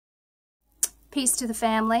Peace to the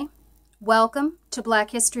family. Welcome to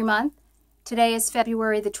Black History Month. Today is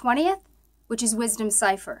February the 20th, which is Wisdom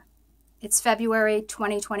Cipher. It's February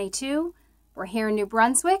 2022. We're here in New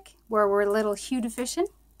Brunswick, where we're a little hue deficient.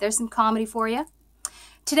 There's some comedy for you.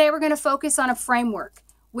 Today we're going to focus on a framework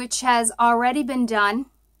which has already been done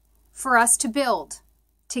for us to build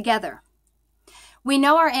together. We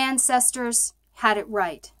know our ancestors had it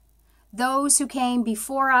right. Those who came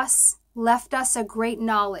before us left us a great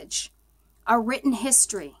knowledge, a written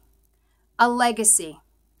history, a legacy.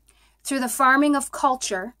 Through the farming of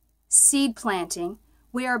culture, seed planting,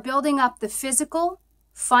 we are building up the physical,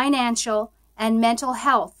 financial, and mental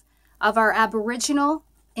health of our Aboriginal,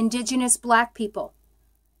 Indigenous Black people,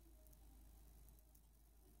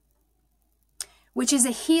 which is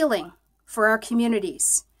a healing for our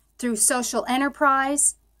communities through social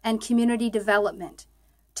enterprise and community development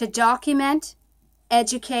to document,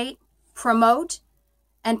 educate, promote,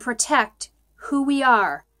 and protect who we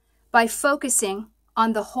are by focusing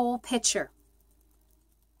on the whole picture.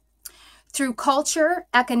 Through culture,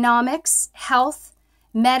 economics, health,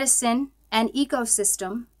 medicine, and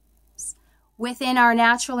ecosystems within our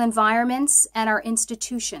natural environments and our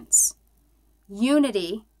institutions.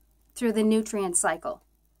 Unity through the nutrient cycle.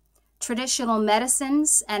 Traditional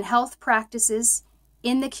medicines and health practices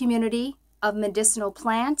in the community of medicinal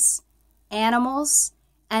plants, animals,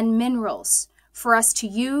 and minerals for us to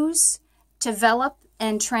use, develop,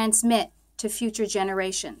 and transmit to future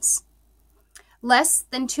generations. Less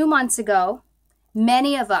than 2 months ago,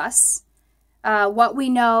 many of us, what we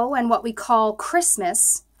know and what we call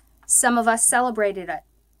Christmas, some of us celebrated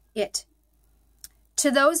it. To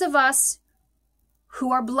those of us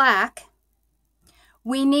who are Black,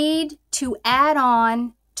 we need to add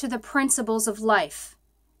on to the principles of life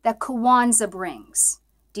that Kwanzaa brings.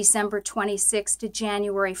 December 26th to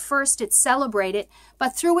January 1st, it's celebrated,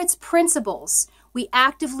 but through its principles, we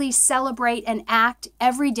actively celebrate and act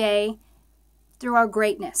every day through our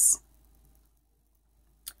greatness.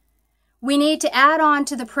 We need to add on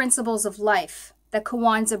to the principles of life that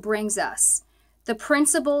Kwanzaa brings us, the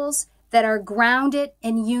principles that are grounded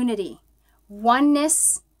in unity,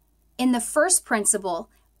 oneness in the first principle,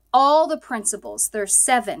 all the principles, there's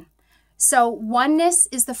 7. So oneness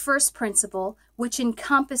is the first principle, which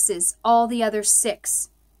encompasses all the other 6.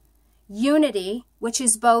 Unity, which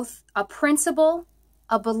is both a principle,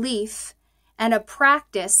 a belief, and a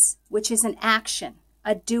practice, which is an action,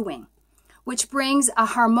 a doing, which brings a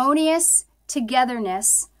harmonious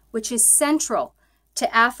togetherness, which is central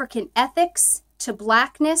to African ethics, to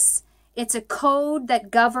Blackness. It's a code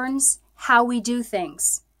that governs how we do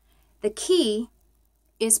things. The key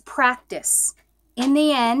is practice. In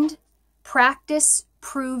the end, practice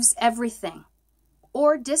proves everything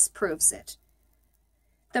or disproves it.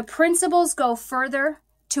 The principles go further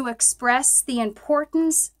to express the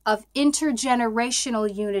importance of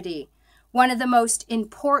intergenerational unity, one of the most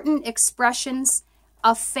important expressions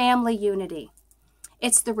of family unity.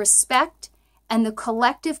 It's the respect and the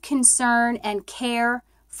collective concern and care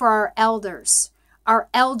for our elders, our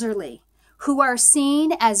elderly, who are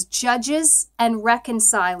seen as judges and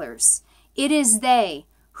reconcilers. It is they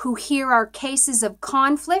who hear our cases of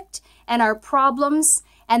conflict and our problems,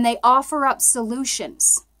 and they offer up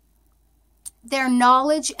solutions. Their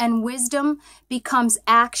knowledge and wisdom becomes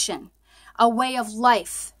action, a way of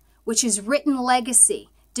life, which is written legacy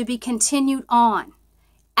to be continued on,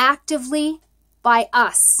 actively by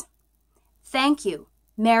us. Thank you,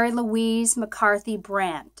 Mary Louise McCarthy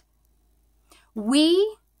Brand.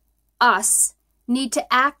 We, us, need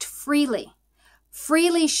to act freely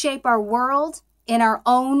shape our world in our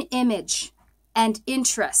image image and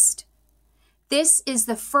interest. This is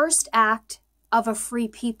the first act of a free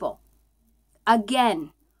people.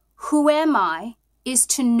 Again, who am I is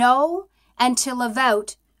to know and to live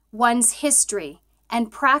out one's history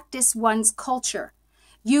and practice one's culture,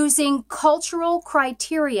 using cultural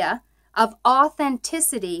criteria of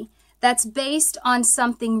authenticity that's based on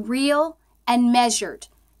something real and measured,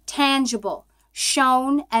 tangible,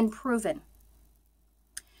 shown and proven,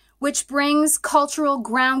 which brings cultural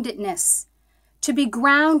groundedness. To be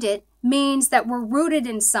grounded means that we're rooted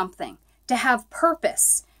in something, to have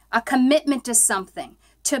purpose, a commitment to something,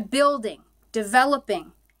 to building,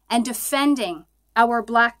 developing, and defending our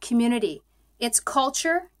Black community, its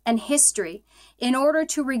culture and history, in order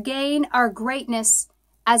to regain our greatness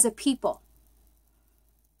as a people.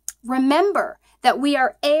 Remember that we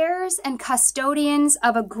are heirs and custodians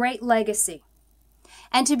of a great legacy.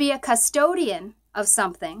 And to be a custodian of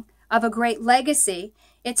something, of a great legacy,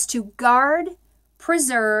 it's to guard,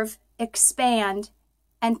 preserve, expand,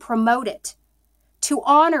 and promote it, to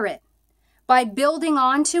honor it by building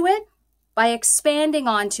onto it by expanding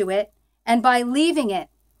onto it, and by leaving it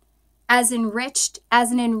as an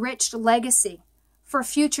enriched legacy for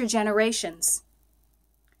future generations.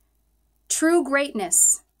 True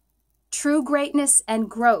greatness and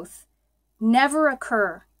growth never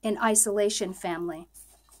occur in isolation, family,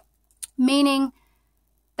 meaning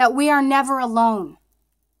that we are never alone,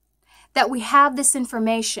 that we have this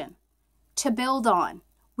information to build on.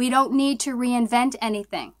 We don't need to reinvent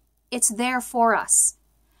anything. It's there for us.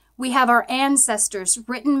 We have our ancestors'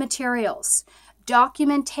 written materials,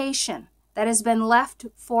 documentation that has been left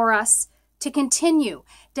for us to continue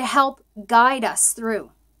to help guide us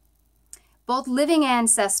through. Both living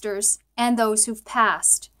ancestors and those who've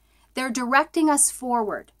passed, they're directing us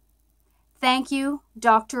forward. Thank you,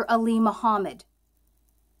 Dr. Ali Muhammad.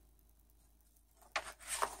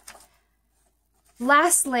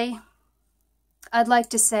 Lastly, I'd like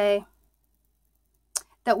to say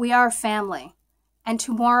that we are family, and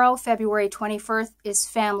tomorrow, February 21st, is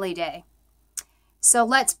Family Day. So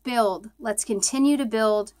let's continue to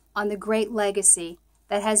build on the great legacy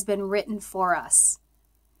that has been written for us.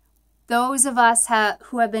 Those of us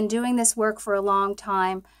who have been doing this work for a long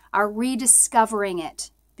time are rediscovering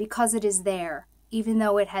it because it is there, even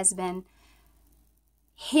though it has been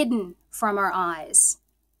hidden from our eyes,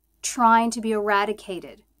 trying to be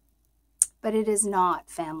eradicated. But it is not,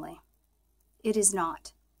 family. It is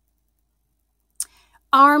not.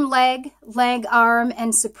 Arm, leg, arm,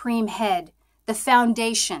 and supreme head, the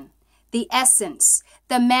foundation, the essence,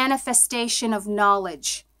 the manifestation of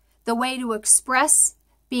knowledge, the way to express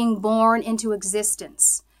being born into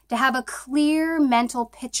existence, to have a clear mental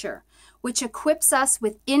picture which equips us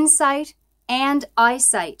with insight and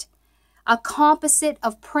eyesight, a composite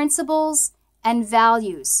of principles and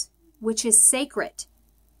values, which is sacred,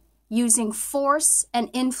 using force and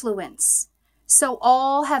influence, so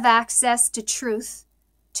all have access to truth,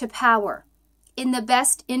 to power, in the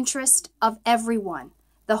best interest of everyone,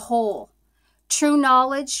 the whole. True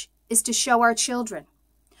knowledge is to show our children.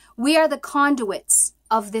 We are the conduits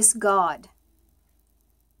of this God,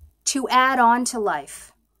 to add on to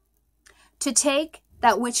life, to take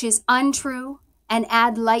that which is untrue and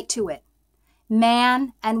add light to it,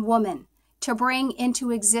 man and woman, to bring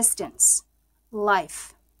into existence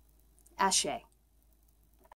life. Ashe.